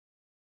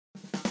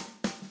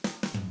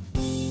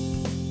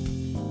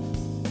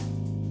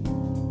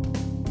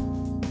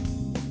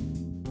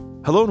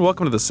Hello and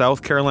welcome to the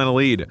South Carolina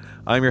Lead.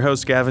 I'm your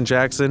host, Gavin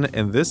Jackson,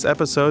 and this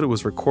episode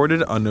was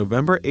recorded on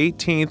November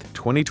 18th,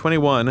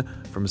 2021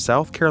 from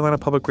South Carolina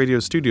Public Radio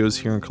Studios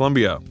here in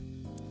Columbia.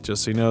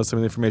 Just so you know, some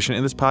of the information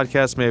in this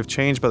podcast may have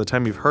changed by the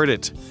time you've heard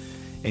it.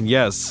 And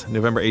yes,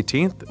 November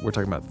 18th, we're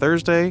talking about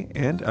Thursday,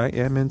 and I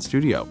am in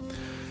studio.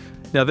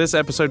 Now, this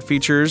episode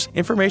features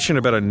information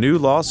about a new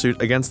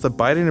lawsuit against the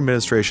Biden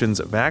administration's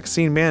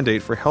vaccine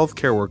mandate for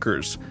healthcare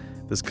workers.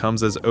 This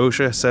comes as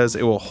OSHA says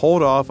it will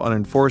hold off on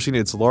enforcing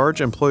its large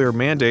employer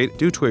mandate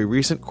due to a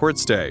recent court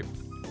stay.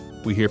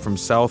 We hear from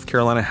South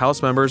Carolina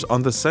House members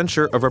on the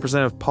censure of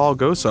Representative Paul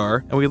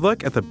Gosar, and we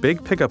look at the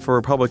big pickup for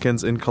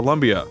Republicans in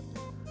Columbia.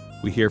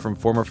 We hear from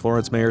former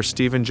Florence Mayor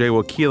Stephen J.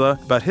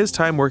 Wakila about his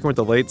time working with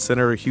the late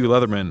Senator Hugh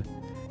Leatherman.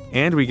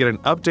 And we get an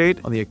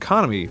update on the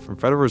economy from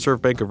Federal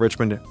Reserve Bank of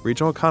Richmond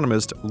regional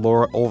economist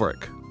Laura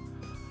Ulrich.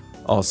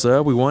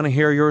 Also, we want to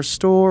hear your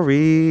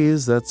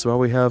stories. That's why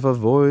we have a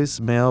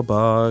voicemail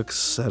box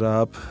set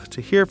up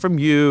to hear from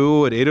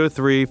you at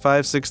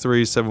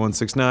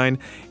 803-563-7169.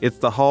 It's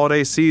the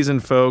holiday season,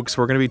 folks.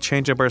 We're going to be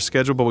changing up our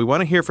schedule, but we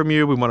want to hear from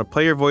you. We want to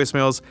play your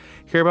voicemails,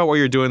 hear about what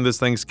you're doing this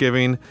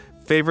Thanksgiving,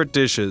 favorite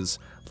dishes,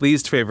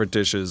 least favorite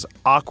dishes,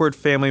 awkward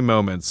family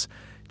moments,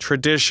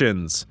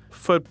 traditions,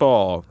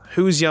 football,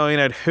 who's yelling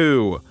at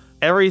who,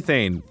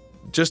 everything.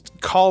 Just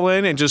call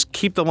in and just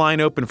keep the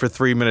line open for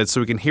 3 minutes so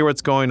we can hear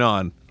what's going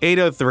on.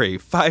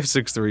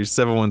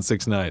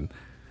 803-563-7169.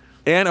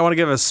 And I want to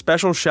give a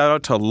special shout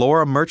out to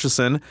Laura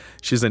Murchison.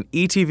 She's an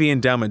ETV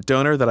endowment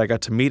donor that I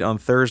got to meet on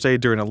Thursday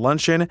during a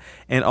luncheon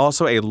and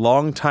also a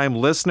longtime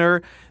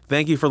listener.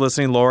 Thank you for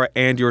listening, Laura,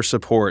 and your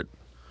support.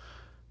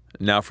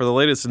 Now for the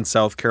latest in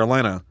South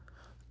Carolina.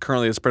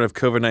 Currently, the spread of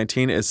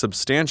COVID-19 is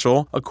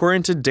substantial,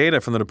 according to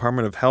data from the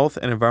Department of Health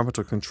and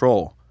Environmental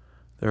Control.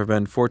 There have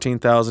been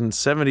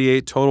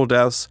 14,078 total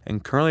deaths,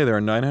 and currently there are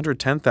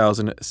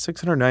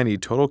 910,690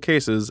 total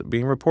cases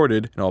being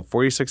reported in all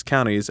 46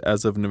 counties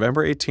as of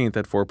November 18th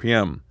at 4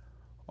 p.m.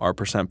 Our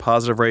percent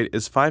positive rate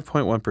is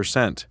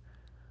 5.1%.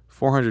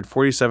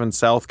 447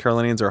 South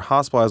Carolinians are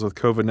hospitalized with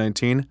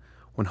COVID-19,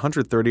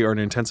 130 are in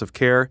intensive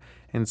care,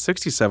 and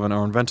 67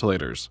 are on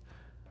ventilators.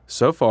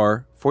 So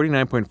far,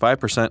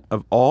 49.5%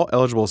 of all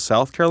eligible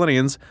South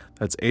Carolinians,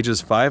 that's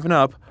ages 5 and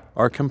up,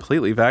 are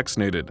completely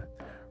vaccinated.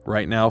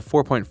 Right now,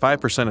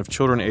 4.5% of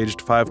children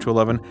aged 5 to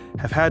 11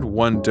 have had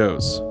one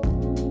dose.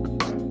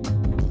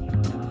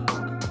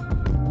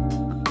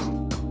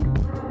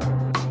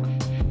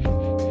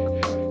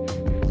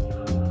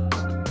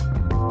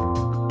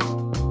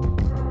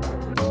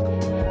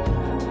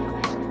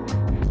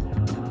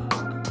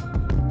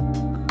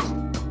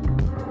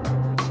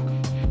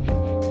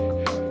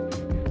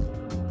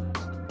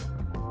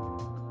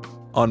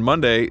 On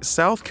Monday,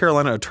 South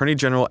Carolina Attorney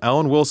General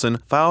Alan Wilson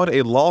filed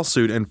a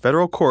lawsuit in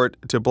federal court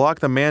to block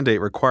the mandate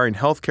requiring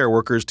healthcare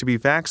workers to be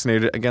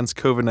vaccinated against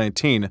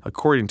COVID-19,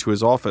 according to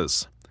his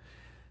office.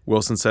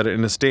 Wilson said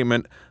in a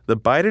statement, "The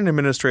Biden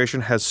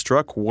administration has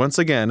struck once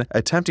again,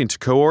 attempting to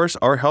coerce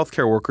our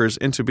healthcare workers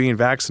into being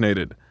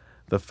vaccinated.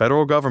 The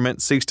federal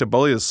government seeks to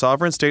bully the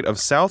sovereign state of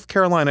South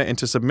Carolina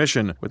into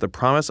submission with the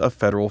promise of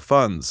federal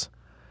funds."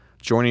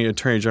 Joining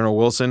Attorney General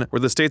Wilson were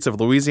the states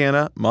of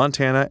Louisiana,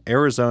 Montana,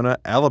 Arizona,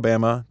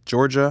 Alabama,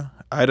 Georgia,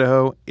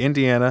 Idaho,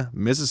 Indiana,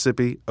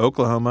 Mississippi,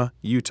 Oklahoma,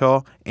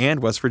 Utah,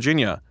 and West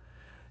Virginia.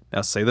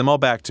 Now say them all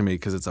back to me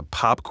because it's a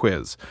pop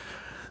quiz.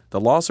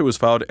 The lawsuit was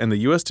filed in the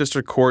U.S.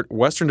 District Court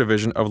Western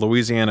Division of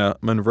Louisiana,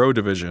 Monroe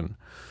Division.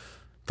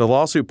 The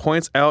lawsuit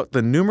points out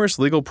the numerous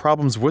legal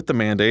problems with the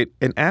mandate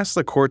and asks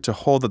the court to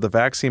hold that the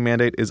vaccine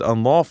mandate is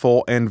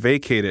unlawful and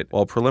vacate it,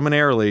 while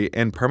preliminarily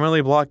and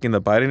permanently blocking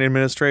the Biden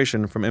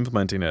administration from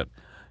implementing it.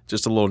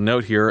 Just a little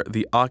note here,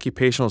 the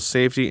Occupational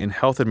Safety and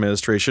Health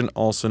Administration,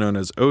 also known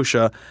as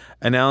OSHA,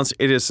 announced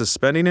it is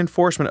suspending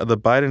enforcement of the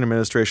Biden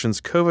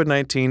administration's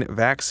COVID-19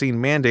 vaccine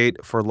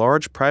mandate for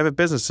large private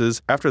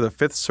businesses after the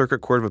Fifth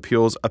Circuit Court of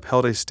Appeals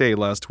upheld a stay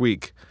last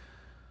week.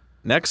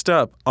 Next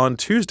up, on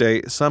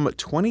Tuesday, some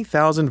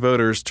 20,000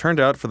 voters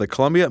turned out for the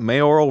Columbia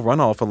mayoral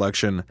runoff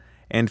election,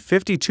 and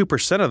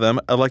 52% of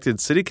them elected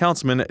City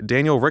Councilman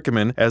Daniel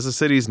Rickenmann as the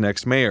city's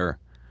next mayor.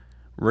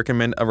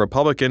 Rickenmann, a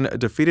Republican,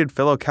 defeated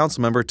fellow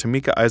councilmember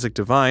Tamika Isaac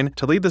Devine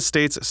to lead the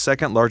state's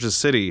second-largest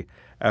city,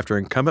 after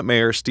incumbent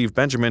mayor Steve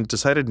Benjamin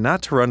decided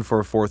not to run for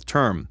a fourth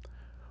term.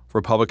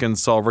 Republicans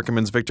saw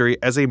Rickemann's victory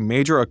as a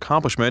major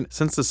accomplishment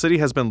since the city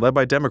has been led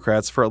by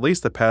Democrats for at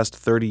least the past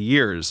 30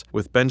 years,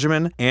 with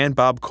Benjamin and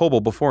Bob Coble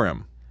before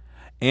him.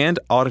 And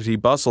Oddity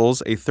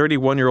Bustles, a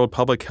 31-year-old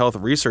public health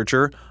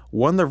researcher,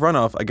 won the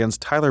runoff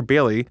against Tyler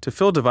Bailey to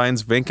fill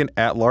Devine's vacant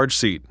at-large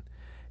seat.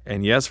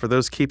 And yes, for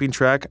those keeping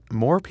track,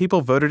 more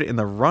people voted in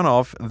the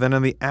runoff than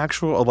in the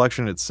actual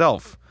election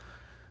itself.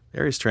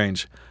 Very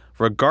strange.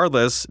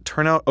 Regardless,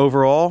 turnout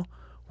overall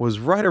was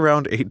right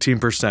around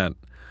 18%.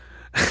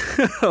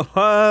 A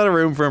lot of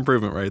room for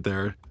improvement right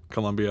there,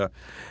 Columbia.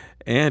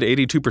 And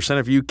 82%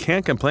 of you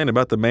can't complain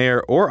about the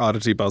mayor or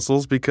Oddity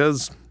Bustles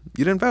because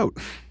you didn't vote.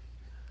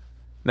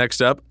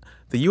 Next up,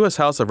 The U.S.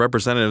 House of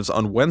Representatives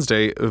on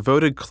Wednesday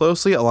voted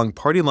closely along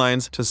party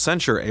lines to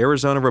censure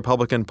Arizona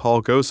Republican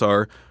Paul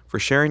Gosar for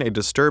sharing a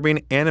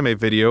disturbing anime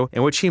video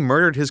in which he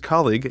murdered his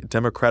colleague,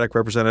 Democratic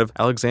Representative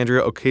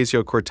Alexandria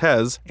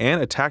Ocasio-Cortez,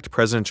 and attacked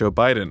President Joe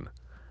Biden.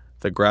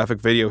 The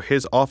graphic video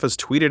his office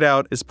tweeted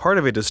out is part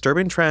of a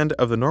disturbing trend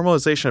of the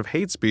normalization of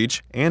hate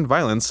speech and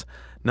violence,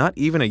 not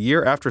even a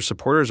year after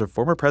supporters of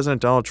former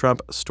President Donald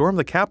Trump stormed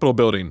the Capitol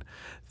building,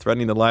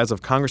 threatening the lives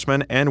of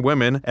congressmen and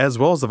women, as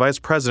well as the vice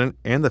president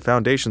and the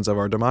foundations of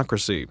our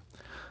democracy.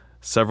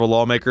 Several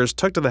lawmakers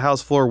took to the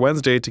House floor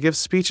Wednesday to give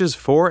speeches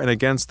for and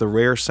against the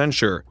rare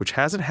censure, which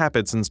hasn't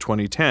happened since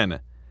 2010.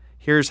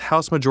 Here's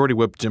House Majority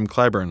Whip Jim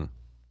Clyburn.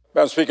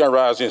 Madam Speaker, I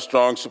rise in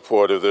strong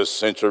support of this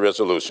censure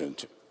resolution.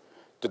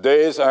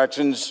 Today's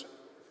actions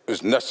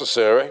is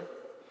necessary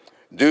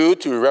due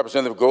to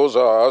Representative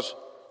Gosar's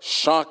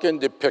shocking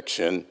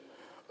depiction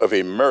of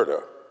a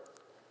murder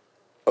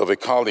of a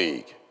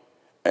colleague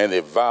and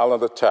a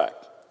violent attack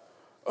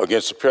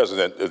against the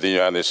President of the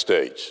United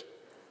States.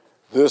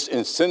 This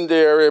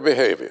incendiary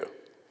behavior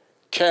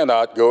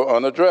cannot go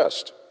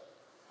unaddressed.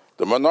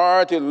 The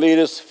minority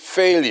leader's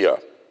failure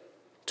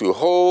to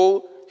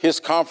hold his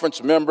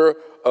conference member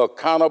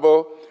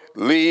accountable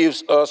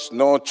leaves us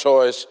no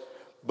choice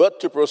but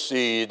to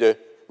proceed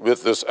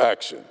with this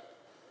action.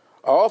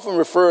 I often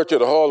refer to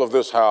the hall of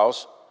this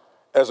House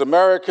as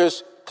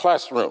America's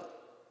classroom.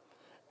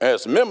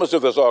 As members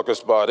of this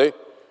august body,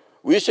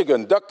 we should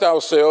conduct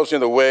ourselves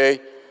in a way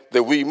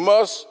that we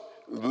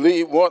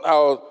want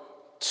our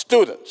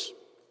students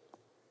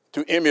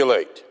to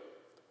emulate.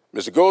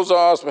 Mr.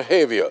 Gosar's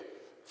behavior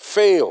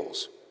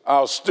fails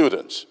our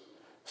students,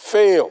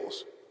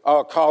 fails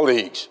our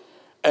colleagues,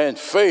 and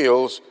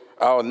fails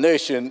our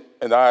nation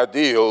and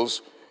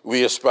ideals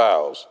we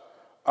espouse.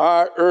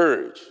 I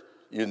urge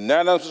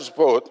unanimous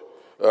support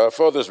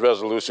for this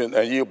resolution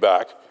and yield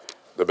back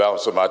the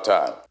balance of my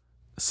time.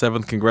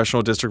 7th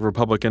Congressional District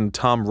Republican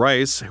Tom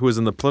Rice, who was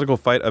in the political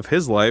fight of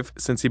his life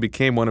since he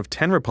became one of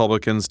 10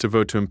 Republicans to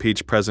vote to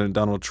impeach President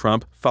Donald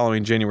Trump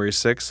following January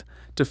 6,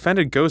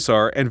 defended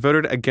Gosar and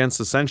voted against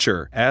the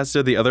censure, as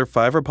did the other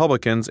 5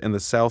 Republicans in the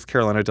South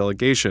Carolina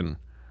delegation.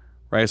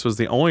 Rice was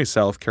the only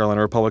South Carolina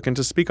Republican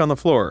to speak on the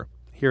floor.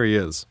 Here he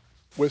is.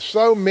 With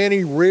so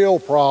many real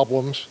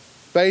problems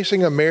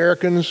facing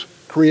Americans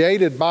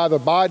created by the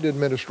Biden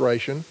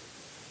administration,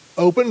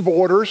 open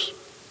borders,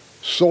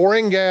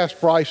 soaring gas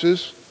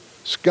prices,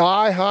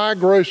 sky-high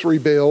grocery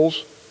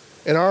bills,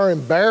 and our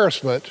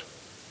embarrassment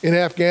in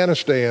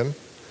Afghanistan,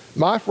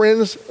 my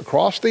friends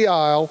across the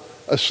aisle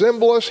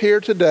assemble us here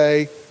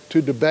today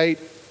to debate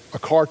a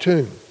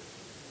cartoon.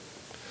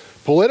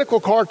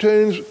 Political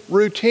cartoons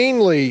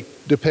routinely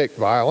depict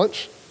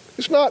violence.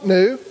 It's not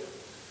new.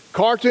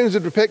 Cartoons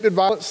have depicted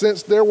violence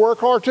since there were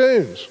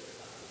cartoons.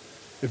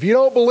 If you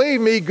don't believe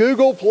me,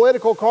 Google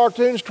political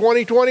cartoons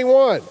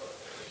 2021.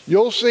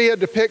 You'll see a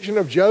depiction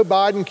of Joe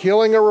Biden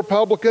killing a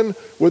Republican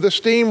with a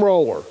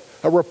steamroller,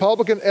 a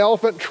Republican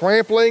elephant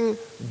trampling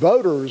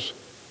voters,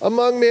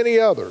 among many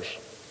others.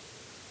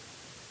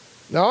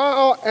 Now,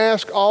 I'll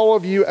ask all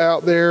of you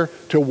out there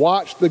to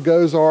watch the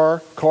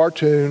Gosar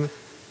cartoon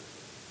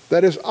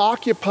that is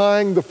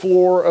occupying the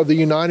floor of the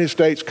United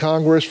States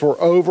Congress for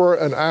over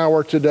an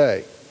hour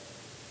today.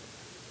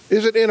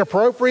 Is it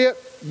inappropriate?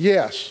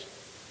 Yes.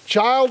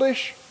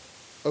 Childish?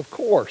 Of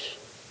course.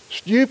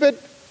 Stupid?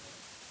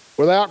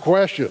 Without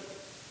question.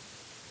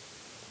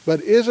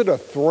 But is it a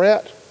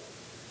threat?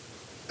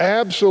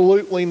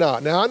 Absolutely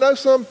not. Now, I know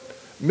some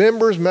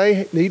members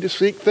may need to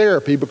seek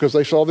therapy because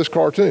they saw this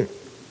cartoon.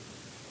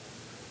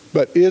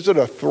 But is it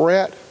a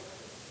threat?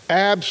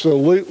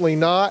 Absolutely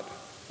not.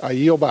 I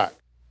yield back.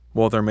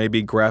 While there may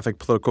be graphic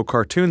political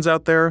cartoons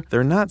out there,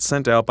 they're not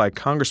sent out by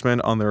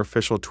congressmen on their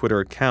official Twitter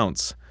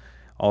accounts.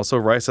 Also,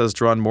 Rice has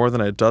drawn more than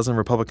a dozen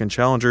Republican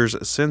challengers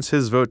since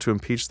his vote to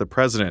impeach the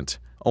president.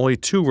 Only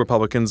 2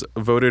 Republicans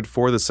voted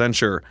for the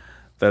censure.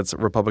 That's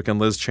Republican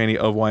Liz Cheney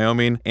of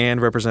Wyoming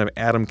and Representative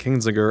Adam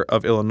Kinzinger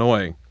of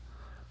Illinois.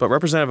 But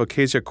Representative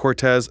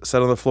Ocasio-Cortez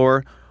said on the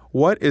floor,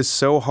 "What is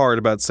so hard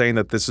about saying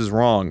that this is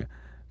wrong?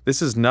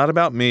 This is not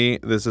about me,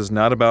 this is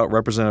not about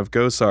Representative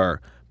Gosar,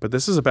 but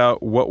this is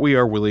about what we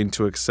are willing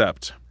to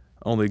accept."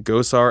 Only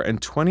Gosar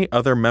and 20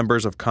 other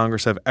members of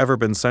Congress have ever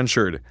been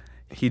censured.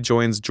 He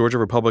joins Georgia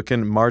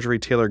Republican Marjorie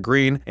Taylor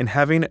Greene in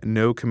having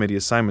no committee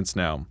assignments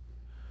now.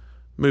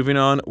 Moving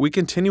on, we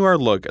continue our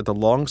look at the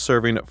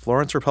long-serving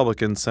Florence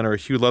Republican Senator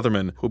Hugh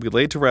Leatherman, who will be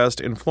laid to rest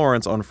in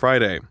Florence on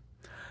Friday.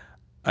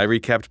 I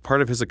recapped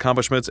part of his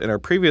accomplishments in our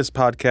previous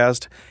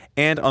podcast,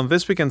 and on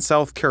This Week in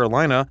South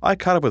Carolina, I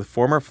caught up with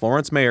former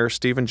Florence Mayor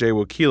Stephen J.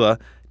 Wokila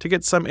to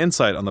get some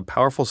insight on the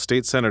powerful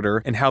state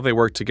senator and how they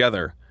work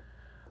together.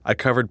 I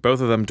covered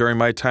both of them during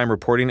my time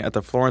reporting at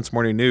the Florence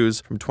Morning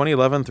News from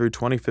 2011 through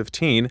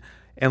 2015,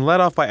 and led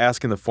off by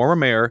asking the former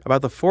mayor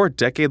about the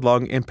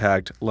 4-decade-long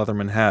impact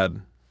Leatherman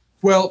had.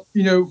 Well,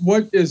 you know,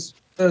 what is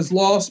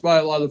lost by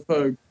a lot of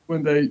folks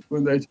when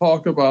they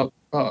talk about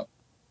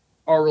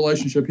our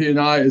relationship, he and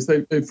I, is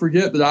they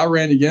forget that I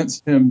ran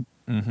against him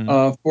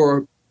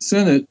for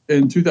Senate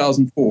in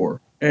 2004.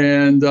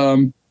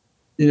 And,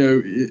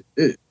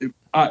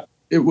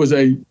 it was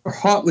a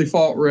hotly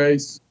fought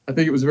race. I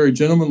think it was a very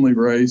gentlemanly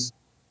race.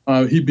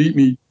 He beat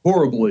me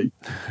horribly.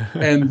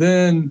 And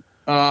then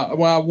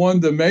when I won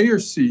the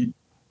mayor's seat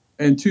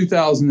in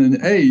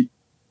 2008,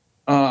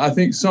 I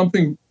think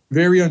something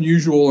very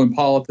unusual in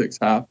politics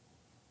happened.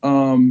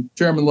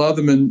 Chairman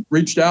Leatherman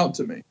reached out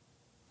to me,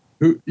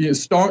 who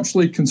is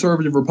staunchly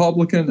conservative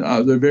Republican. I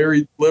was a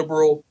very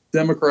liberal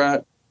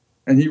Democrat.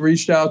 And he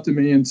reached out to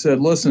me and said,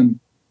 listen,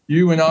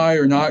 you and I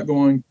are not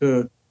going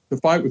to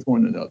fight with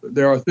one another.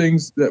 There are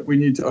things that we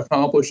need to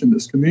accomplish in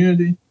this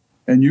community,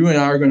 and you and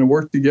I are going to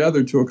work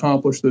together to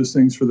accomplish those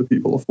things for the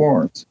people of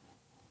Florence.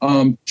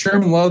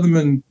 Chairman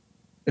Leatherman,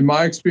 in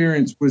my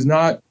experience, was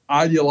not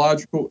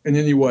ideological in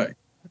any way.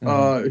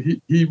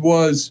 He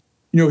was,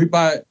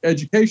 by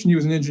education, he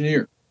was an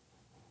engineer.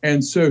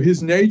 And so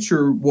his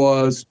nature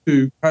was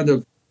to kind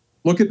of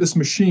look at this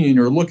machine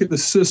or look at the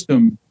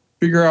system,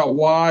 figure out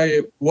why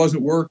it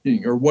wasn't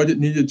working or what it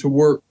needed to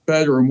work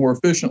better and more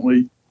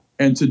efficiently,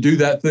 and to do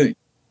that thing.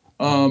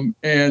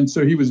 And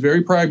so he was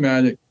very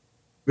pragmatic,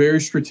 very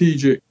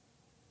strategic,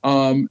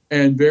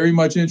 and very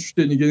much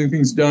interested in getting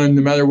things done,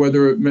 no matter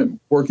whether it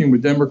meant working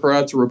with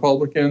Democrats or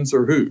Republicans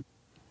or who.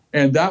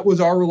 And that was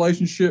our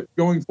relationship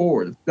going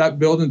forward. That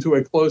built into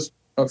a close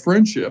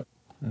friendship.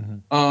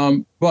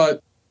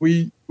 But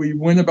we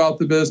went about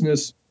the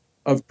business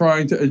of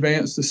trying to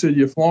advance the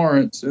city of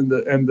Florence and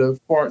the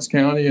Florence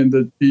County and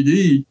the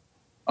PD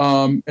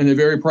in a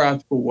very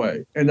practical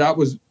way. And that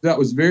was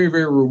very,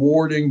 very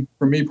rewarding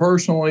for me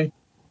personally.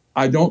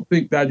 I don't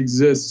think that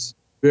exists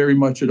very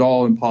much at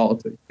all in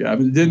politics.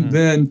 It didn't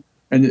then,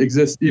 and it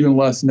exists even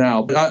less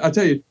now. But I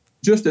tell you,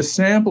 just a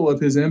sample of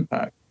his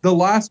impact. The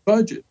last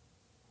budget,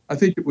 I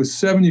think it was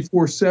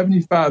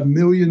 $75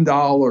 million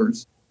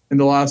in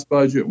the last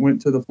budget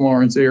went to the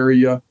Florence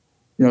area,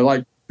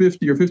 like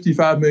 50 or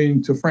 55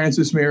 million to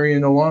Francis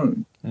Marion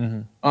alone.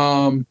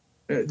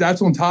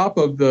 That's on top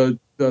of the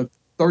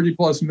 30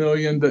 plus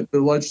million that the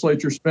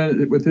legislature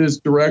spent with his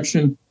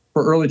direction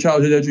for early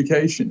childhood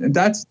education. And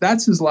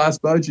that's his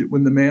last budget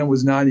when the man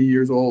was 90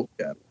 years old.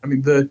 I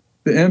mean, the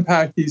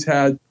impact he's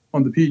had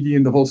on the PD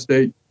and the whole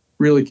state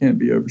really can't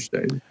be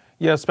overstated.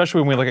 Yeah, especially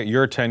when we look at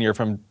your tenure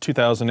from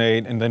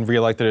 2008 and then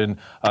reelected in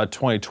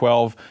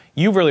 2012.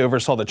 You really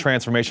oversaw the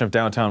transformation of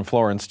downtown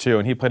Florence, too,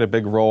 and he played a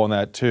big role in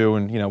that, too.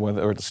 And,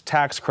 whether it's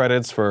tax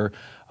credits for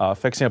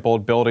fixing up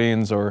old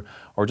buildings or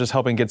just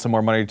helping get some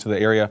more money to the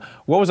area.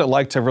 What was it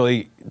like to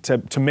really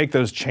to make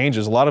those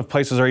changes? A lot of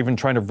places are even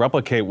trying to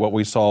replicate what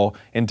we saw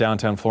in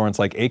downtown Florence,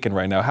 like Aiken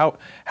right now.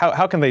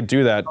 How can they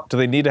do that? Do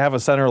they need to have a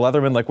Senator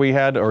Leatherman like we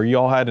had or you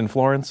all had in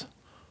Florence?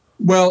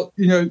 Well,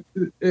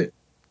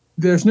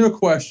 there's no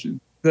question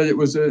that it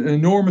was an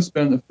enormous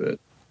benefit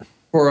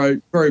for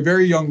a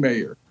very young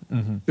mayor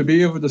to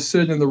be able to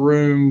sit in the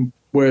room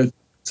with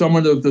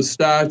someone of the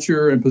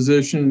stature and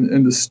position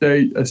in the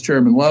state as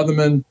Chairman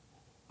Leatherman,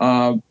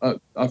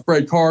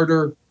 Fred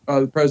Carter,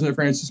 the president of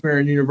Francis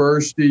Marion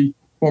University,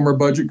 former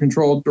budget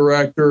control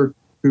director,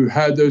 who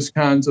had those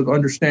kinds of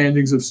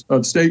understandings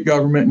of state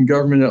government and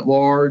government at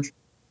large,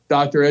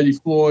 Dr. Eddie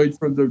Floyd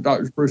from the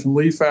Dr. Bruce and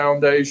Lee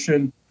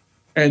Foundation,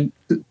 and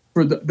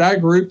for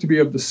that group to be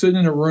able to sit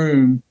in a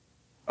room,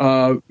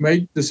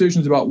 make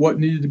decisions about what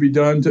needed to be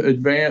done to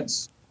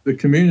advance the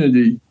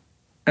community,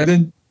 and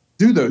then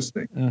do those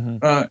things.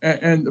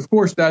 And of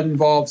course, that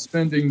involves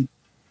spending,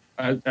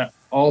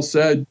 all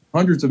said,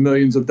 hundreds of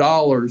millions of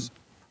dollars,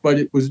 but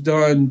it was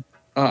done,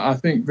 I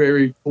think,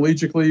 very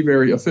collegially,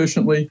 very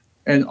efficiently,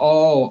 and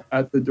all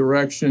at the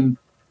direction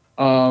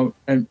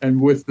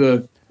and with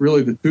the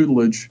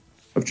tutelage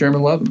of Chairman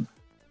Leatherman.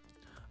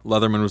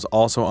 Leatherman was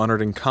also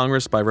honored in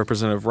Congress by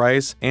Representative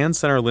Rice and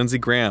Senator Lindsey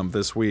Graham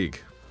this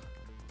week.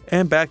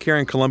 And back here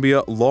in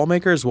Columbia,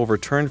 lawmakers will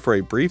return for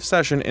a brief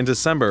session in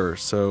December,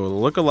 so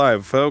look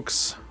alive,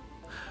 folks.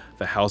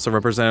 The House of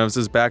Representatives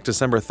is back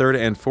December 3rd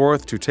and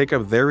 4th to take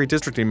up their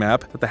redistricting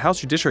map that the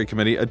House Judiciary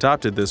Committee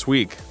adopted this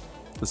week.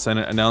 The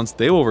Senate announced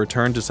they will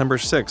return December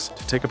 6th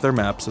to take up their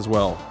maps as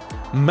well.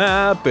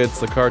 Map, it's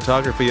the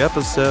cartography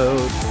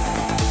episode.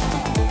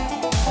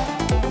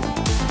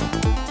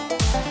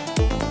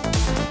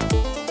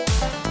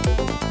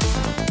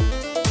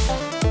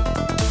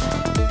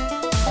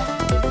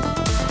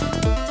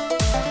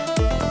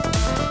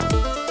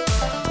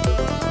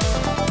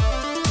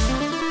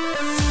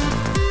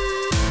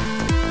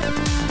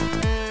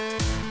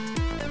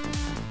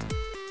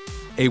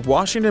 A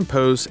Washington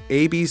Post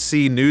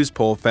ABC News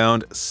poll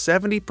found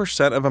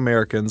 70% of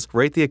Americans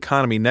rate the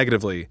economy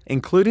negatively,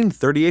 including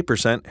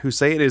 38% who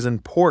say it is in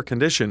poor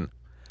condition.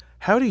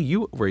 How do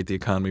you rate the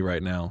economy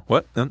right now?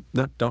 What? No,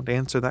 don't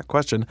answer that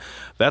question.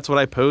 That's what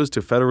I posed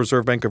to Federal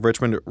Reserve Bank of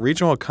Richmond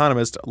regional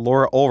economist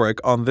Laura Ulrich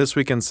on This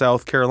Week in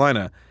South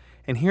Carolina.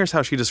 And here's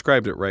how she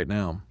described it right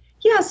now.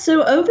 Yeah,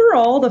 so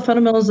overall, the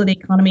fundamentals of the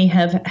economy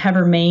have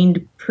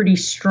remained pretty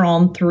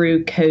strong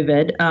through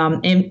COVID.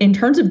 In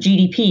terms of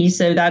GDP,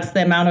 so that's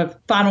the amount of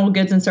final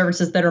goods and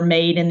services that are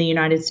made in the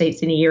United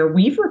States in a year,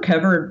 we've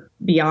recovered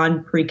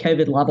beyond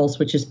pre-COVID levels,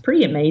 which is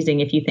pretty amazing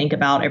if you think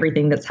about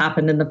everything that's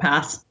happened in the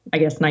past, I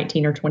guess,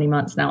 19 or 20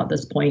 months now at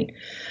this point.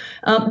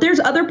 There's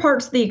other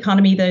parts of the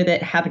economy, though,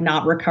 that have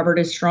not recovered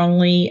as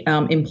strongly.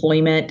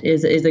 Employment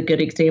is a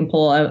good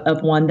example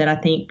of one that I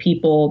think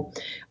people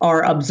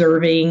are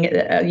observing.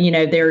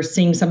 They're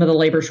seeing some of the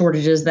labor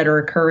shortages that are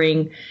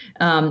occurring.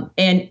 And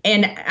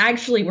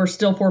actually, we're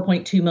still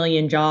 4.2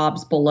 million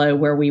jobs below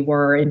where we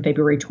were in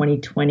February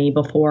 2020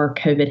 before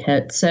COVID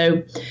hit.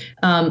 So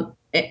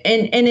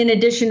And in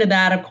addition to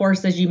that, of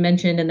course, as you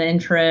mentioned in the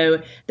intro,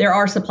 there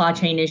are supply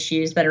chain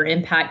issues that are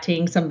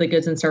impacting some of the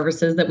goods and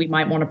services that we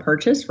might want to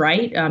purchase,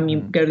 right? You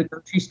go to the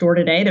grocery store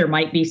today, there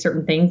might be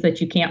certain things that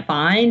you can't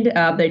find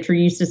that you're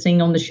used to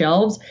seeing on the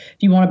shelves. If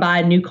you want to buy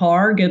a new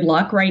car, good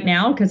luck right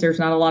now because there's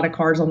not a lot of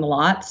cars on the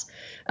lots.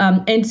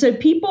 And so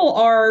people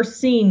are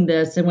seeing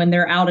this and when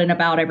they're out and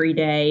about every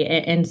day.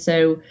 And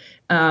so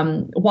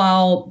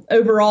while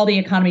overall the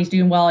economy is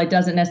doing well, it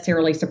doesn't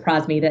necessarily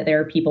surprise me that there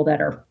are people that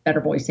are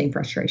voicing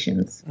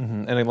frustrations.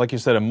 Mm-hmm. And like you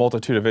said, a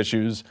multitude of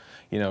issues,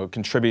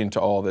 contributing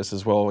to all this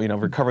as well.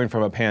 Recovering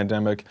from a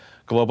pandemic,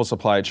 global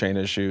supply chain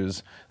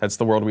issues. That's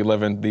the world we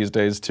live in these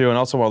days too. And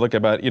also, want to look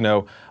about,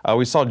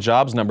 we saw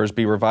jobs numbers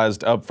be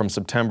revised up from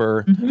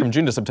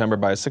June to September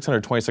by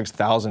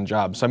 626,000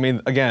 jobs. So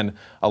again,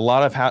 a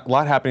lot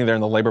happening there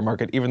in the labor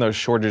market, even though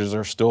shortages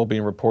are still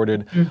being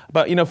reported.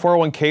 But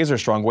 401ks are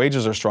strong,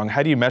 wages are strong.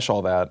 How do you mesh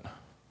all that?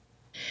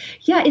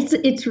 Yeah,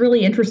 it's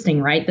really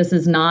interesting, right? This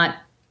is not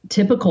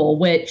typical,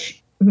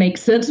 which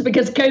makes sense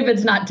because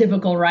COVID's not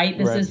typical, right?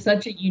 This is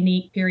such a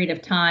unique period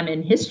of time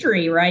in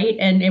history, right?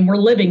 And we're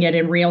living it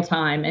in real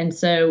time. And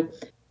so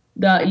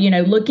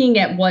looking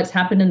at what's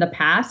happened in the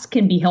past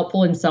can be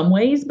helpful in some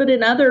ways, but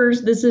in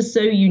others, this is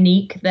so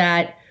unique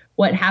that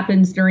what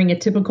happens during a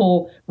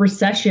typical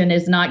recession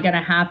is not going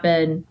to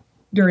happen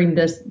during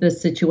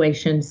this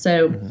situation.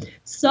 So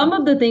some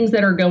of the things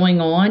that are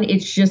going on,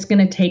 it's just going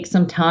to take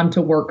some time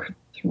to work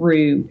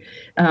through.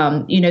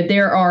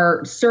 There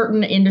are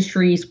certain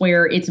industries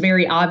where it's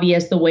very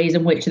obvious the ways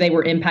in which they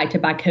were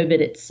impacted by COVID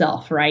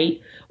itself,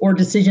 right? Or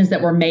decisions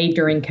that were made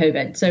during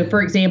COVID. So,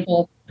 for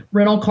example,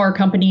 rental car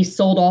companies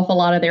sold off a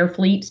lot of their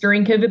fleets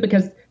during COVID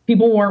because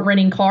people weren't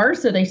renting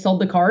cars, so they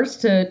sold the cars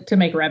to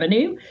make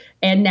revenue.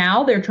 And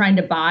now they're trying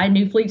to buy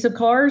new fleets of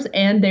cars,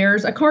 and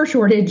there's a car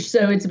shortage,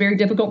 so it's very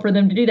difficult for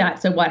them to do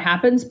that. So what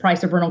happens?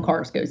 Price of rental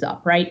cars goes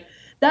up, right?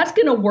 That's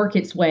going to work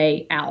its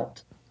way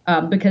out.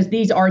 Because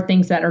these are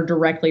things that are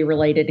directly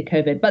related to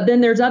COVID. But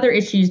then there's other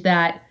issues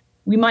that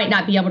we might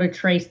not be able to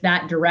trace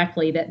that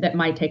directly that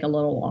might take a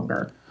little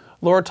longer.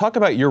 Laura, talk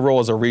about your role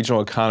as a regional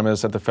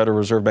economist at the Federal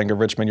Reserve Bank of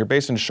Richmond. You're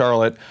based in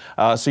Charlotte,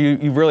 so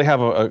you really have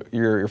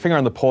your finger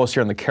on the pulse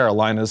here in the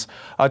Carolinas.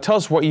 Tell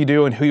us what you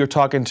do and who you're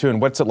talking to and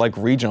what's it like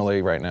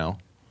regionally right now.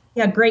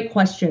 Yeah, great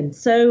question.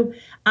 So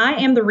I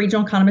am the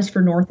regional economist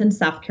for North and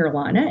South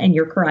Carolina, and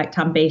you're correct.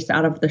 I'm based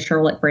out of the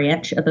Charlotte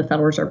branch of the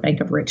Federal Reserve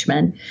Bank of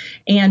Richmond.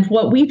 And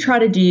what we try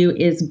to do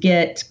is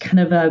get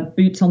kind of a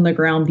boots on the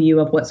ground view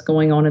of what's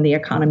going on in the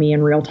economy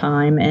in real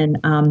time. And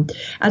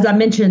as I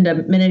mentioned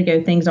a minute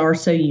ago, things are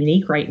so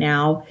unique right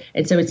now.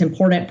 And so it's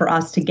important for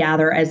us to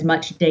gather as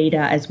much data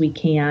as we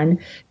can.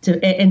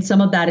 And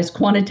some of that is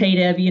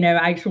quantitative,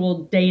 actual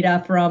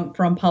data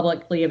from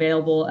publicly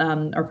available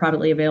or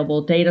privately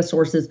available data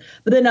sources.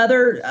 But then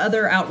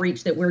other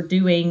outreach that we're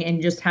doing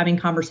and just having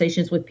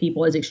conversations with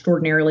people is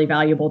extraordinarily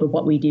valuable to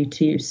what we do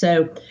too.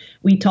 So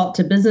we talk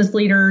to business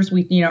leaders.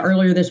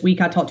 Earlier this week,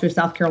 I talked to a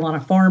South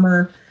Carolina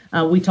farmer.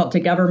 We talk to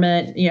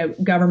government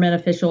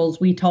officials.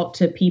 We talk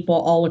to people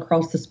all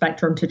across the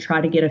spectrum to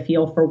try to get a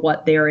feel for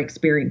what they're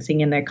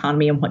experiencing in the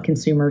economy and what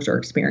consumers are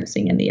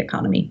experiencing in the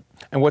economy.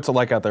 And what's it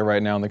like out there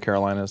right now in the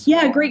Carolinas?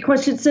 Yeah, great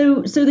question.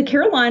 So the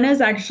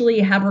Carolinas actually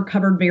have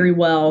recovered very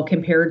well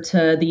compared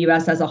to the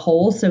U.S. as a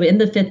whole. So in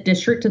the 5th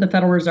District of the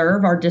Federal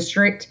Reserve, our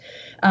district,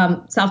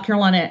 South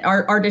Carolina,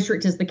 our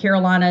district is the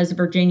Carolinas,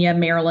 Virginia,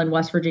 Maryland,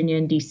 West Virginia,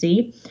 and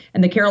D.C.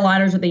 And the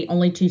Carolinas are the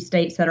only 2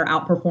 states that are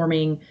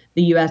outperforming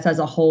the U.S. as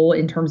a whole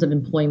in terms of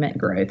employment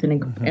growth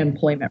and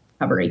employment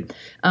recovery.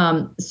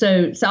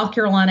 So South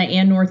Carolina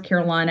and North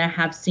Carolina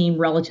have seen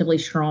relatively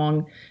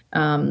strong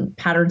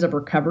patterns of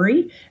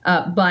recovery,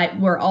 but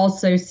we're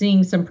also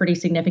seeing some pretty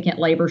significant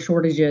labor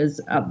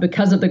shortages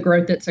because of the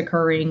growth that's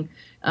occurring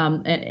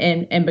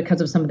and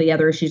because of some of the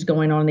other issues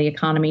going on in the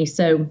economy.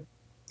 So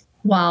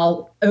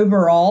while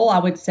overall, I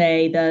would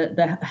say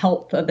the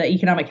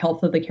economic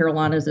health of the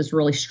Carolinas is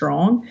really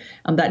strong,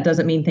 that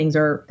doesn't mean things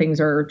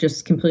are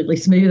just completely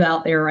smooth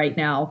out there right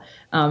now,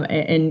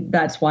 and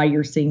that's why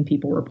you're seeing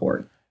people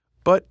report.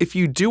 But if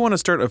you do want to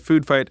start a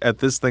food fight at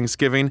this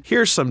Thanksgiving,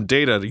 here's some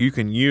data you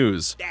can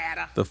use.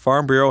 The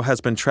Farm Bureau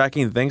has been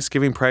tracking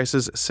Thanksgiving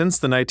prices since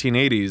the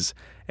 1980s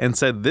and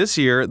said this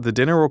year the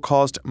dinner will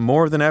cost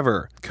more than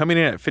ever, coming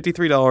in at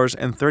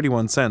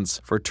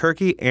 $53.31 for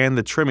turkey and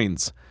the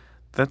trimmings.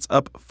 That's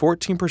up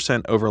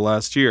 14% over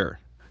last year.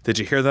 Did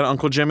you hear that,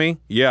 Uncle Jimmy?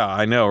 Yeah,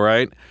 I know,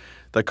 right?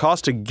 The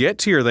cost to get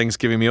to your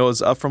Thanksgiving meal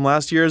is up from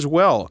last year as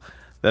well.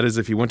 That is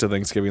if you went to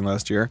Thanksgiving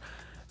last year.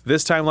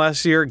 This time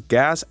last year,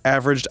 gas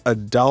averaged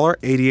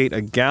 $1.88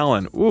 a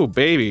gallon. Ooh,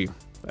 baby.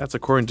 That's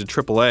according to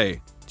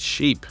AAA.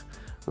 Cheap.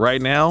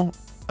 Right now,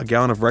 a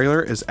gallon of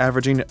regular is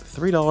averaging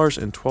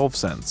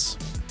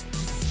 $3.12.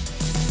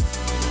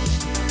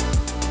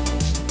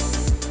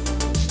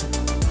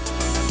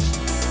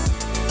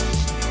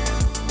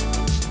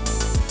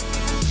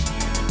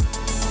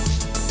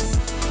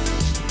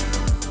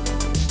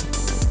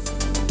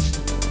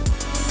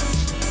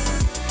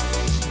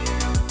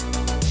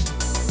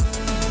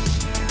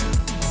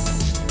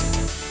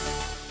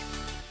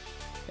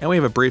 And we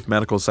have a brief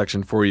medical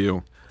section for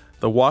you.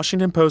 The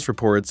Washington Post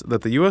reports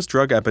that the U.S.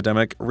 drug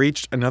epidemic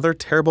reached another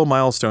terrible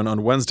milestone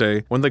on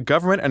Wednesday when the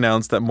government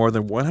announced that more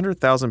than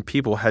 100,000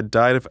 people had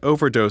died of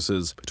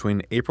overdoses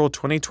between April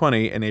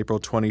 2020 and April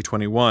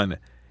 2021.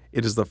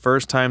 It is the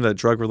first time that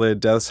drug-related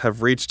deaths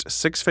have reached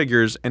six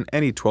figures in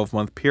any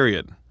 12-month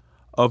period.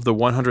 Of the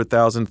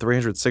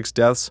 100,306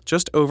 deaths,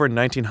 just over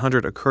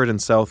 1,900 occurred in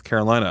South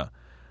Carolina.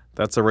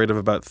 That's a rate of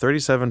about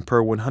 37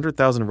 per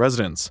 100,000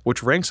 residents,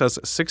 which ranks us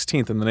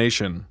 16th in the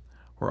nation.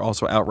 We're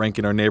also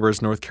outranking our neighbors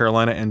North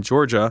Carolina and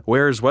Georgia,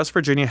 whereas West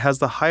Virginia has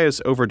the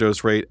highest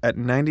overdose rate at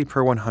 90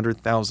 per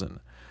 100,000.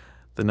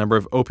 The number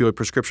of opioid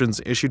prescriptions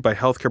issued by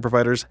healthcare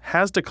providers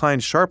has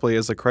declined sharply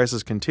as the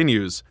crisis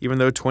continues, even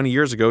though 20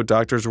 years ago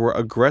doctors were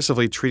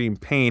aggressively treating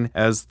pain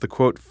as the,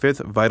 quote, fifth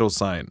vital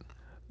sign.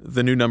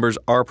 The new numbers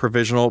are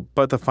provisional,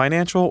 but the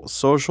financial,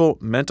 social,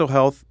 mental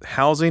health,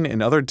 housing,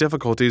 and other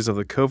difficulties of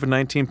the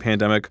COVID-19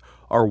 pandemic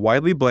are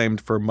widely blamed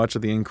for much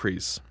of the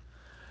increase.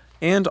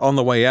 And on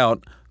the way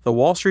out, the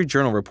Wall Street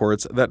Journal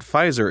reports that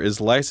Pfizer is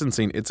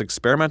licensing its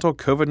experimental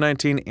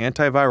COVID-19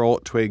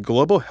 antiviral to a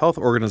global health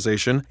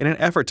organization in an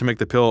effort to make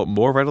the pill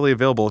more readily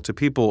available to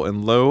people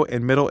in low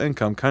and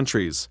middle-income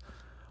countries.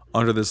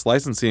 Under this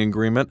licensing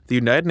agreement, the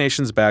United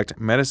Nations-backed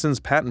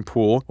Medicines Patent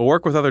Pool will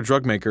work with other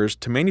drug makers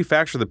to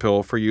manufacture the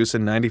pill for use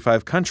in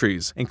 95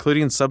 countries,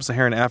 including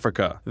sub-Saharan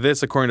Africa.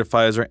 This, according to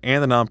Pfizer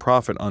and the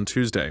nonprofit on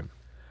Tuesday.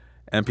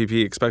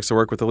 MPP expects to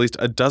work with at least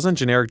a dozen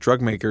generic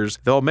drug makers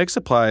that will make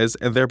supplies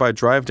and thereby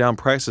drive down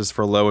prices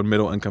for low and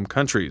middle-income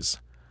countries.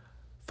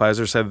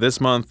 Pfizer said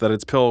this month that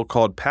its pill,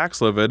 called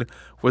Paxlovid,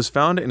 was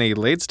found in a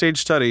late-stage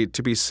study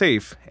to be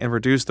safe and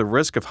reduce the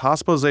risk of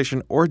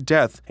hospitalization or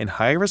death in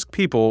high-risk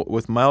people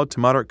with mild to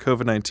moderate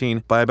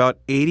COVID-19 by about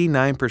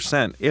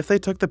 89% if they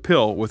took the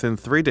pill within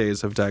 3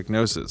 days of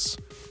diagnosis.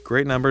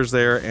 Great numbers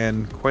there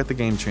and quite the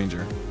game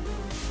changer.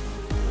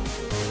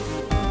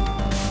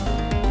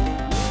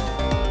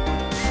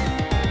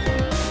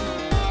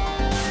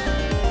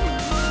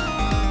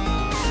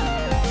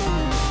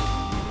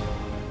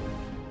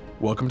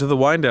 Welcome to the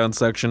Wind Down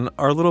section,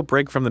 our little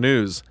break from the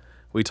news.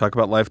 We talk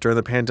about life during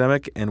the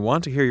pandemic and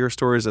want to hear your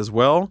stories as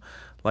well.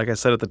 Like I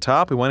said at the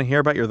top, we want to hear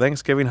about your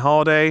Thanksgiving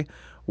holiday,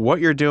 what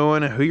you're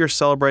doing, who you're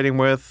celebrating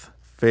with,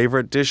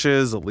 favorite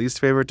dishes,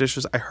 least favorite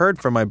dishes. I heard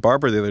from my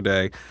barber the other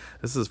day,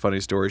 this is a funny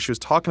story, she was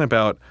talking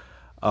about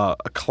a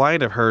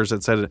client of hers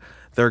that said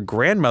their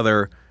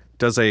grandmother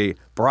does a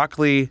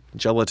broccoli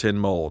gelatin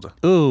mold.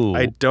 Ooh.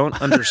 I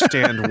don't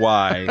understand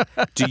why.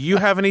 Do you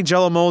have any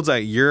Jell-O molds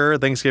at your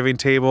Thanksgiving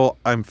table?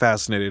 I'm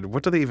fascinated.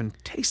 What do they even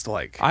taste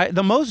like?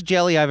 The most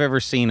jelly I've ever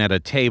seen at a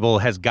table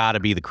has got to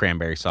be the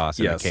cranberry sauce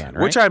in the can,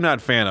 right? Which I'm not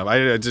a fan of.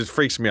 It just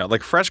freaks me out.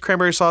 Like fresh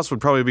cranberry sauce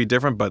would probably be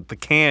different, but the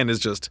can is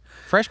just...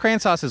 Fresh cran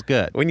sauce is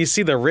good. When you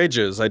see the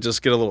ridges, I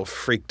just get a little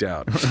freaked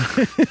out.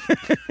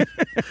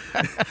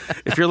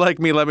 If you're like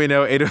me, let me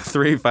know.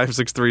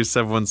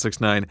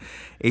 803-563-7169.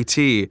 AT.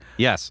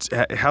 Yes.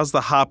 How's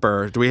the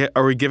hopper?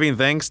 Are we giving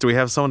thanks? Do we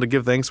have someone to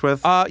give thanks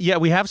with? Yeah,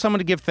 we have someone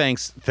to give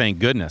thanks. Thank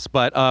goodness.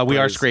 But we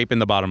are scraping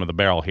the bottom of the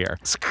barrel here.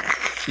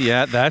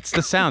 Yeah, that's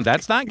the sound.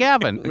 That's not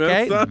Gavin.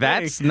 Okay,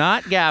 that's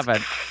not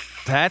Gavin.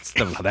 That's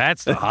the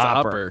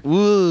hopper.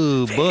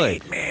 Ooh, boy.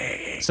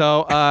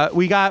 So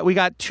we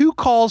got two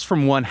calls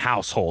from one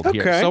household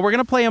here. So we're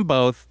gonna play them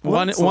both.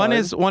 One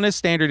is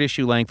standard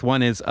issue length.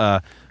 One is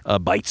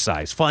bite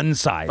size, fun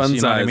size.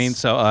 Know what I mean?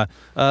 So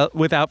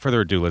without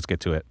further ado, let's get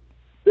to it.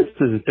 This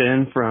is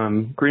Ben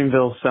from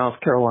Greenville,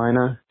 South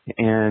Carolina,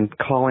 and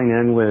calling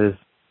in with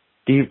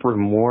deep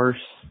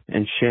remorse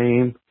and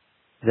shame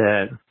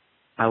that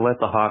I let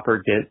the hopper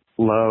get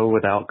low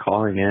without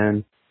calling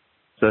in.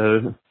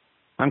 So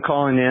I'm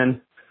calling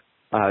in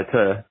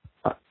to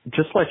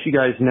just let you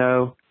guys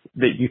know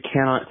that you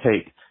cannot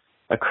take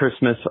a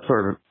Christmas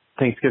or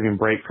Thanksgiving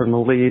break from the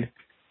lead.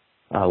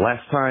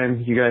 Last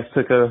time you guys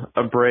took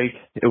a break,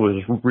 it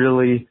was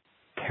really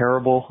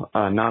terrible,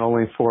 not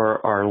only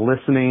for our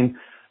listening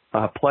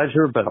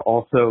pleasure, but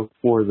also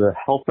for the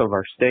health of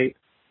our state.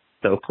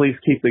 So please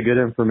keep the good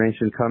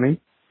information coming.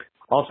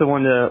 Also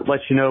wanted to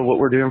let you know what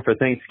we're doing for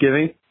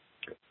Thanksgiving.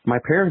 My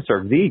parents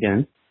are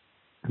vegan.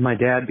 My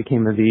dad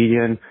became a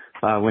vegan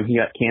when he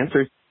got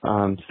cancer.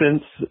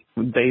 Since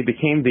they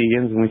became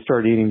vegans and we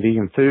started eating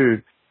vegan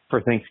food for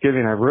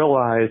Thanksgiving, I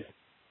realized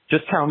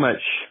just how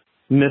much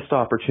missed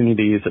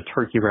opportunities a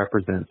turkey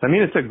represents. I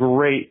mean, it's a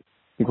great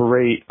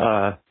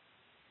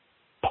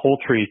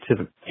poultry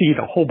to feed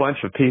a whole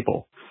bunch of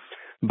people,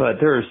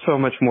 but there is so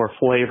much more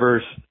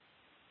flavors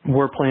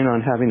we're planning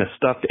on having a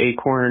stuffed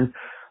acorn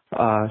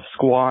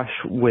squash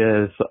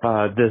with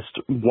this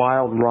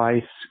wild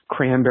rice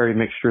cranberry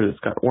mixture that's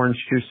got orange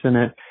juice in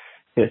it.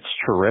 It's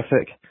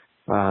terrific.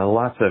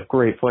 Lots of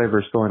great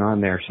flavors going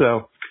on there.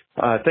 So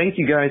thank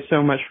you guys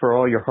so much for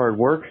all your hard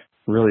work.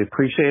 Really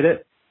appreciate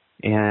it.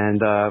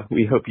 And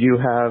we hope you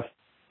have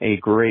a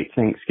great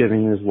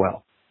Thanksgiving as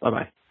well.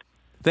 Bye-bye.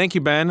 Thank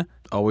you, Ben.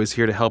 Always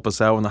here to help us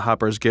out when the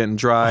hopper's getting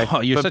dry. Oh,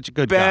 you're such a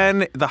good guy.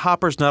 Ben, the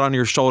hopper's not on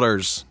your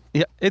shoulders.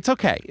 Yeah, it's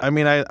okay. I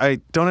mean, I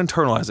don't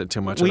internalize it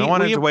too much. I don't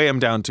want it to weigh him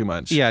down too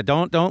much. Yeah,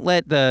 don't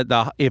let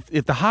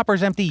if the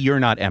hopper's empty, you're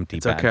not empty.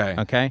 It's Ben, okay.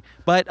 Okay,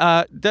 but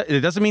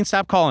it doesn't mean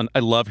stop calling. I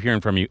love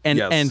hearing from you, and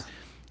Yes. and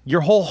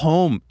your whole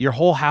home, your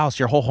whole house,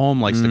 your whole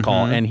home likes to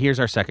call. And here's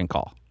our second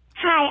call.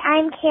 Hi,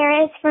 I'm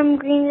Karis from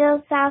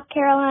Greenville, South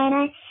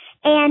Carolina,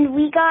 and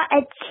we got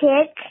a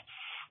chick,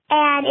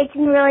 and it's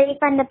really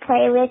fun to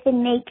play with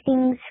and make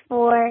things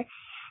for,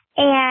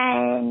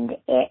 and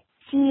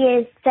she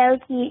is so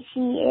cute. She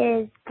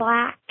is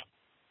black,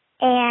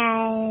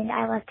 and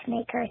I love to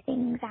make her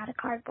things out of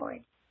cardboard.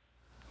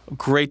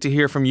 Great to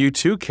hear from you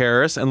too,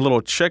 Karis. And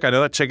little chick, I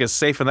know that chick is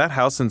safe in that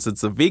house since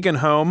it's a vegan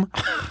home.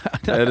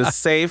 It is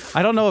safe.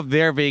 I don't know if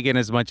they're vegan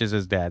as much as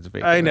his dad's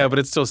vegan. I know, but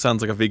it still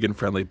sounds like a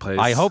vegan-friendly place.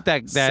 I hope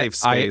that safe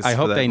space I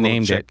hope for that they little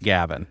named chick. it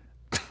Gavin.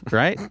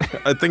 Right?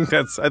 I think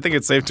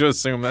it's safe to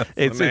assume that's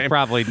It's the name.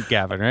 probably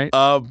Gavin, right?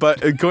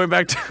 But going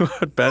back to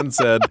what Ben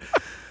said,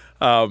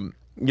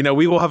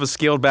 we will have a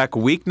scaled back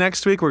week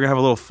next week. We're going to have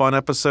a little fun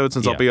episode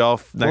since I'll be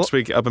off next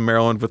week up in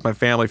Maryland with my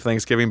family for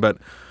Thanksgiving. But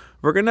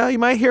you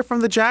might hear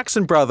from the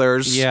Jackson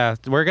brothers. Yeah,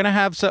 we're gonna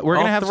have some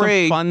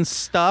fun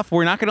stuff.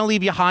 We're not gonna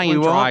leave you high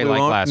and dry like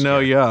last year. No,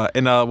 yeah,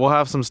 and we'll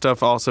have some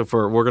stuff also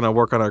we're gonna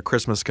work on our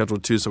Christmas schedule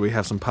too, so we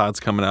have some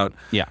pods coming out.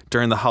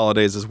 During the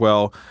holidays as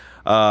well.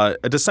 A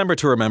December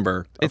to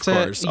remember, of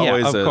course.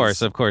 Always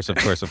is. Of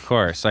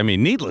course. I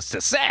mean, needless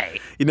to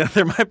say,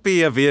 there might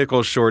be a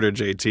vehicle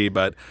shortage, AT,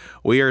 but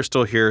we are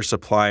still here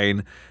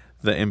supplying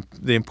the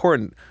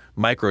important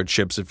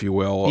microchips, if you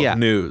will, of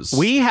news.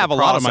 We have a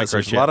lot of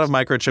microchips. A lot of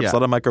microchips, a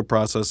lot of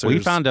microprocessors. We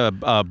found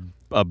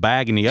a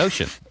bag in the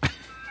ocean.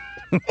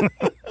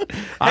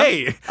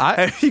 Hey,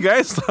 have you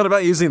guys thought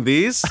about using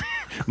these?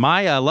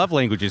 My love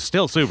language is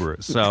still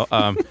Subaru, so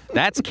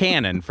that's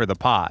canon for the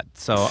pod.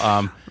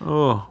 So,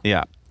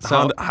 yeah.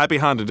 So happy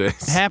Honda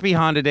days. Happy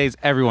Honda days,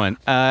 everyone.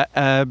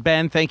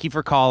 Ben, thank you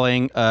for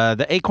calling.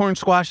 The acorn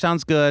squash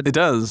sounds good. It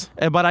does.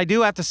 But I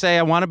do have to say,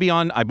 I want to be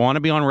on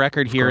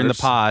record here in the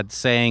pod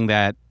saying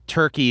that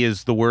turkey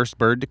is the worst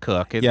bird to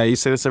cook. Yeah, you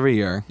say this every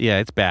year. Yeah,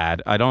 it's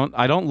bad. I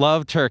don't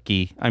love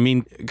turkey. I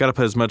mean, you got to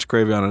put as much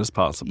gravy on it as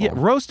possible. Yeah,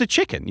 roast a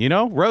chicken,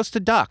 roast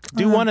a duck.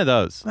 Do one of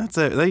those. That's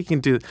it. You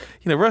can do.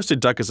 Roasted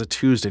duck is a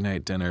Tuesday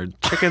night dinner.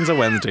 Chicken's a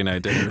Wednesday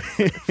night dinner.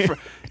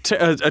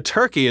 A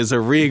turkey is a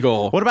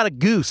regal. What about a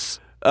goose?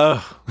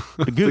 A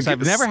goose.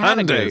 I've never had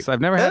a goose.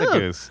 I've never had a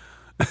goose.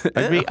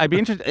 I'd be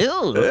interested.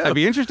 I'd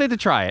be interested to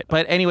try it.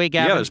 But anyway,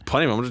 Gavin. Yeah, there's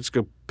plenty of them. I'm just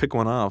gonna pick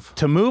one off.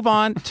 To move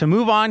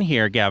on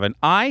here, Gavin.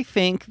 I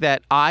think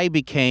that I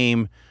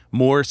became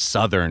more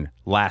Southern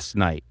last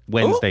night,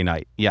 Wednesday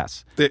night.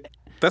 Yes.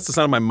 That's the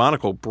sound of my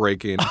monocle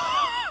breaking.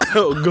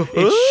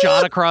 It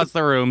shot across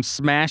the room,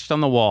 smashed on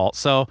the wall.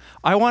 So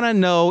I want to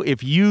know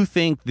if you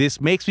think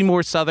this makes me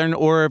more Southern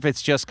or if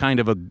it's just kind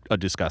of a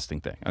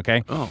disgusting thing,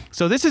 okay? Oh.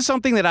 So this is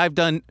something that I've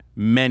done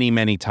many,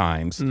 many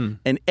times.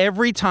 And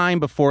every time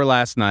before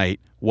last night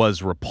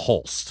was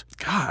repulsed.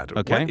 God,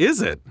 okay? What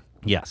is it?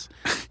 Yes.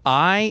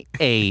 I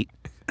ate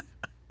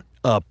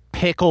a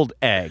pickled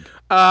egg.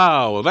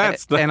 Oh,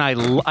 that's and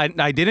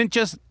I didn't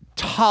just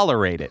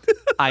tolerate it.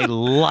 I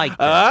liked it.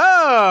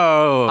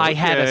 Oh, I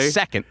had a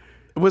second.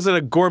 Was it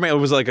a gourmet? It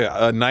was like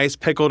a nice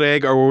pickled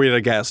egg, or were we at a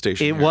gas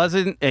station? It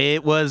wasn't.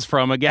 It was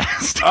from a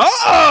gas station.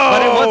 Oh,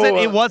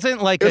 but it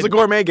wasn't like it was a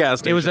gourmet gas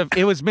station.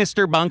 It was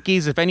Mr.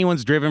 Bunky's. If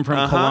anyone's driven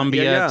from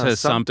Columbia to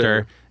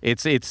Sumter,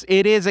 it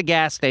is a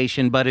gas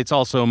station, but it's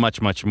also much,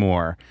 much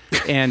more.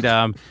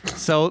 And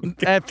so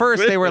at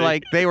first they were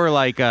like, "Are you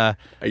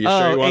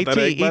sure you want AT, that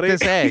egg, buddy? Eat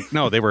this egg."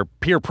 No, they were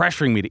peer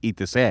pressuring me to eat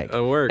this egg.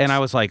 It works. And I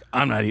was like,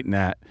 "I'm not eating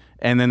that."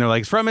 And then they're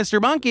like, "It's from Mr.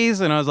 Bunky's,"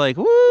 and I was like,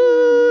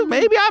 "Woo,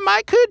 maybe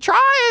I could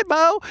try it,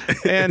 Bo."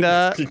 And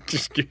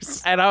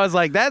and I was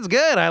like, "That's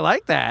good. I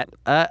like that."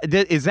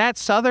 Is that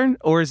Southern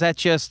or is that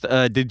just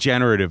a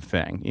degenerative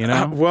thing?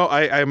 Well,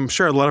 I'm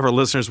sure a lot of our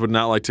listeners would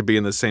not like to be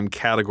in the same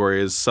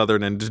category as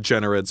Southern and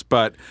degenerates,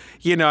 but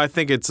I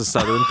think it's a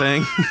Southern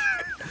thing.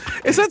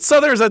 Is that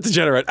Southern or is that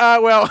degenerate?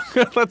 Well,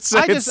 let's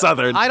say it's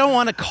Southern. I don't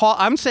want to call...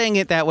 I'm saying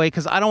it that way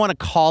because I don't want to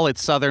call it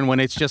Southern when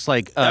it's just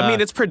like... I mean,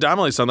 it's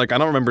predominantly Southern. Like, I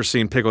don't remember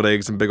seeing pickled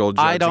eggs in big old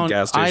jugs at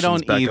gas stations. I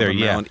don't back either, up in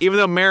Maryland. Even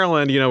though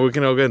Maryland, we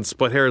can go and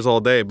split hairs all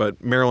day,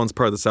 but Maryland's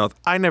part of the South.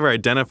 I never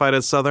identified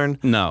as Southern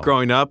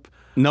growing up.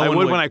 I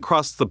would when I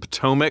crossed the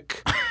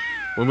Potomac...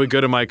 When we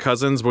go to my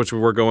cousins, which we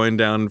were going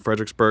down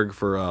Fredericksburg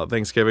for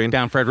Thanksgiving.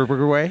 Down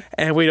Fredericksburg way?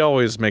 And we'd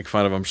always make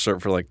fun of them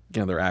for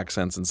their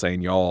accents and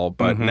saying y'all.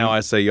 But now I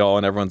say y'all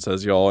and everyone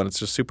says y'all and it's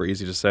just super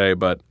easy to say.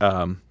 But,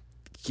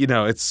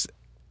 it's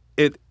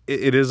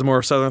it is a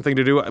more southern thing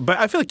to do. But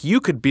I feel like you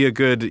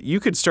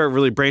could start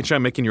really branching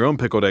out making your own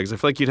pickled eggs. I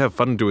feel like you'd have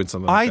fun doing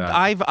something like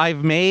that.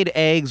 I've made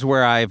eggs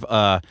where I've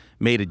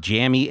made a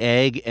jammy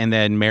egg and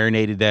then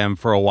marinated them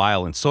for a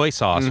while in soy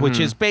sauce, which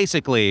is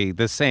basically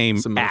the same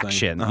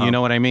action. You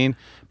know what I mean?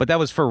 But that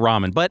was for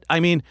ramen. But I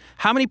mean,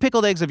 how many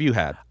pickled eggs have you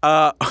had?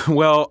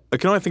 Well, I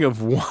can only think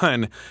of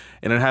one,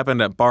 and it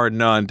happened at Bar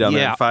None down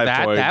there in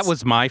Five Points. That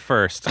was my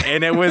first.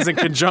 And it was in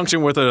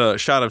conjunction with a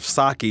shot of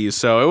sake,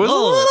 so it was a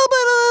little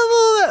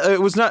bit.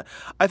 It was not.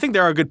 I think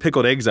there are good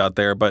pickled eggs out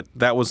there, but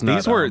that was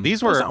not.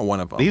 These were not one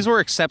of them. These were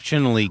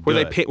exceptionally good. Were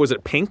they? Was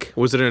it pink?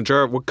 Was it in a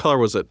jar? What color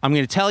was it? I'm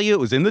going to tell you, it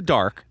was in the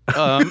dark.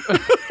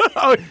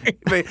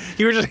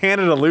 You were just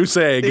handed a loose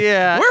egg.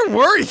 Yeah. Where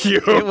were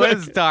you? It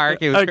was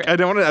dark. It was I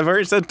don't. I've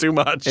already said too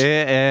much.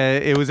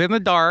 It was in the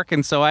dark,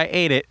 and so I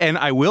ate it. And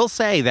I will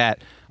say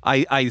that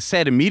I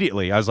said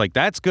immediately, I was like,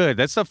 "That's good.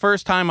 That's the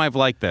first time I've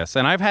liked this."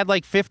 And I've had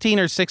like 15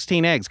 or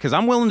 16 eggs because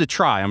I'm willing to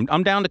try.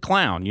 I'm down to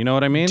clown. You know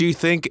what I mean? Do you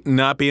think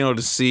not being able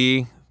to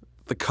see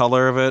the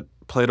color of it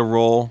played a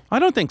role? I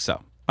don't think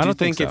so. I don't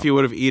think if you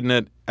would have eaten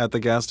it at the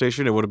gas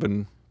station, it would have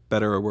been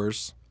better or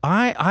worse?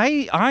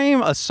 I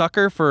am a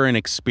sucker for an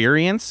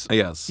experience.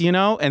 Yes. You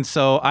know, and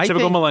so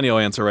Typical millennial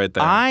answer right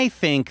there. I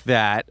think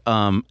that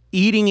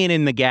eating it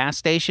in the gas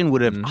station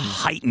would have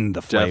heightened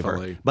the flavor.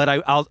 Definitely. But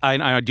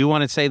I do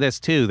want to say this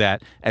too,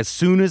 that as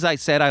soon as I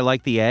said I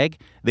liked the egg,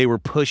 they were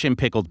pushing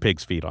pickled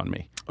pig's feet on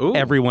me. Ooh.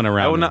 Everyone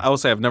around me. I will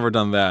say I've never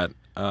done that.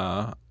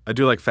 I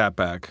do like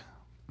fatback.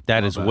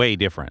 That is way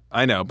different.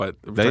 I know, but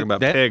we're talking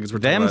about pigs.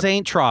 Them's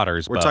ain't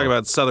trotters. We're talking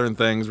about southern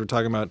things. We're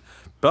talking about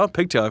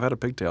pigtail. I've had a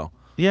pigtail.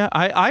 Yeah,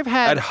 I've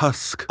had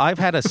husk. I've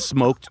had a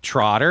smoked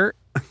trotter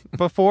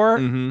before,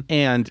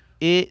 and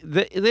it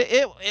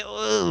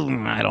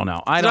I don't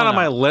know. It's not on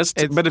my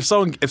list, but if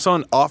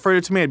someone offered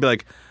it to me, I'd be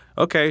like,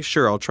 okay,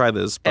 sure, I'll try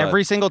this. But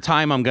every single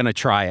time I'm going to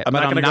try it. I'm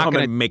not going to go home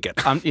and make it.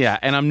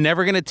 And I'm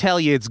never going to tell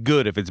you it's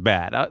good if it's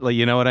bad.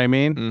 You know what I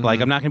mean? Like,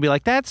 I'm not going to be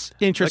like, that's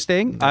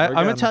interesting. I'm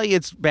going to tell you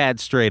it's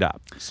bad straight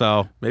up.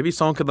 So maybe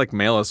someone could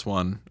mail us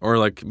one or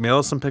mail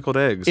us some pickled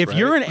eggs. If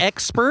you're an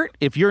expert,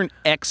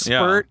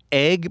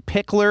 egg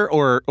pickler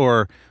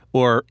or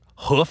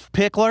hoof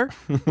pickler,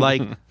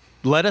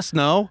 let us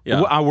know.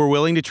 Yeah. We're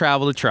willing to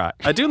travel to try.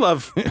 I do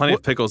love plenty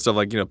of pickled stuff,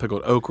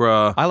 pickled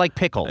okra. I like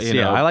pickles.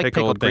 I like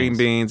pickled green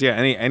things. beans. Yeah,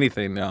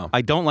 anything. No,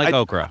 I don't like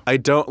okra. I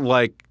don't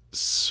like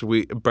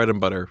sweet bread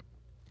and butter.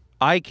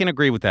 I can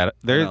agree with that.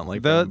 I don't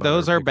like bread and butter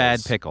those are pickles.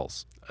 bad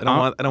pickles. I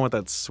don't want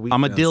that sweetness.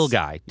 I'm a dill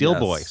guy, dill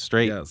boy,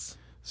 straight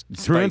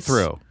through and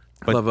through.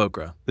 But I love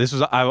okra. This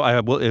was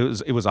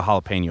it was a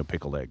jalapeno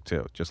pickled egg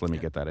too. Just let me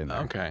get that in there.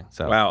 Okay.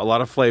 So wow, a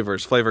lot of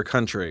flavors, flavor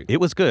country. It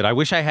was good. I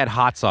wish I had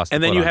hot sauce.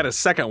 And then you had a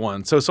second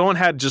one. So someone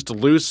had just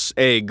loose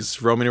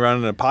eggs roaming around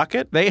in a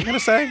pocket. I'm gonna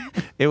say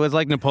it was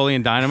like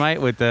Napoleon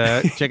Dynamite with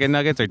the chicken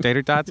nuggets or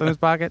tater tots in his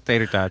pocket.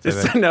 Tater tots.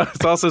 No,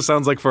 it also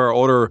sounds like for our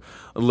older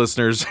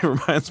listeners, it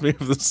reminds me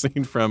of the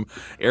scene from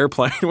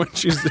Airplane when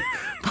she's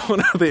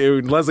pulling out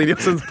Leslie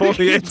Nielsen's pulling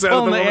the eggs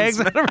out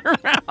of her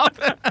mouth.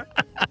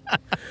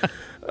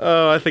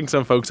 Oh, I think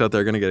some folks out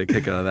there are going to get a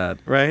kick out of that,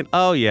 right?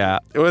 Oh, yeah.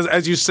 It was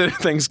as you said,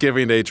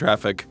 Thanksgiving Day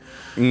traffic.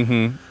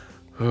 Mm-hmm.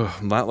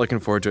 I'm not looking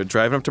forward to it.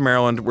 Driving up to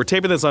Maryland. We're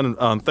taping this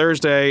on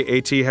Thursday.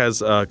 AT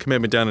has a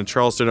commitment down in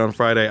Charleston on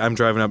Friday. I'm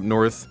driving up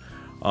north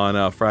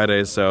on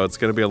Friday, so it's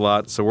going to be a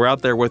lot. So we're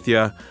out there with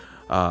you,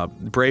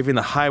 braving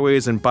the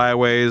highways and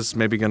byways,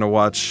 maybe going to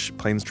watch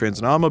Planes, Trains,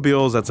 and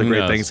Automobiles. That's a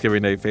great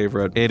Thanksgiving Day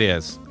favorite. It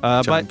is.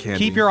 But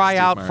keep your eye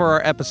out for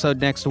our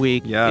episode next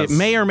week. Yes. It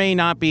may or may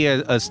not be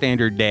a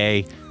standard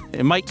day.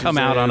 It might come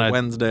out on a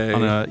Wednesday.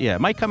 It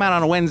might come out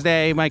on a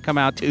Wednesday. Might come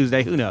out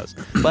Tuesday. Who knows?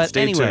 But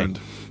Stay tuned.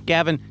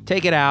 Gavin,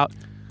 take it out.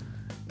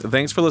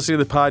 Thanks for listening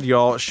to the pod,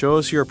 y'all. Show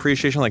us your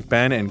appreciation like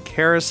Ben and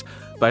Karis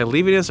by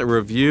leaving us a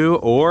review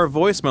or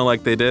voicemail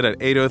like they did at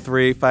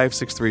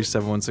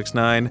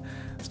 803-563-7169.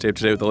 Stay up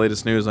to date with the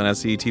latest news on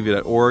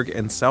SCETV.org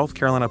and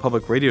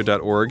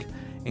SouthCarolinaPublicRadio.org.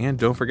 And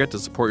don't forget to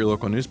support your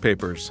local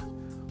newspapers.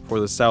 For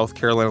the South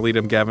Carolina lead,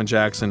 I'm Gavin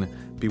Jackson.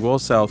 Be well,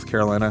 South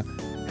Carolina.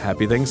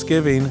 Happy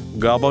Thanksgiving.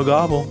 Gobble,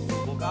 gobble.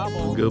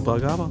 Gobble, gobble.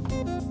 Gobble.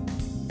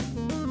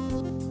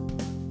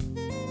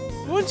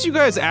 Once you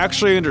guys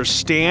actually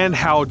understand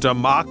how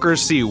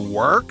democracy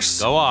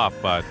works... Go off,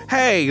 bud.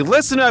 Hey,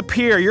 listen up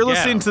here. You're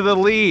listening to The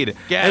Lead.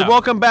 Get 'em.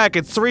 Welcome back.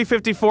 It's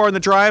 3:54 in the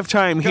drive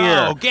time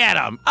here. Go, get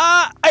him.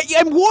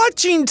 I'm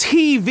watching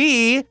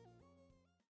TV.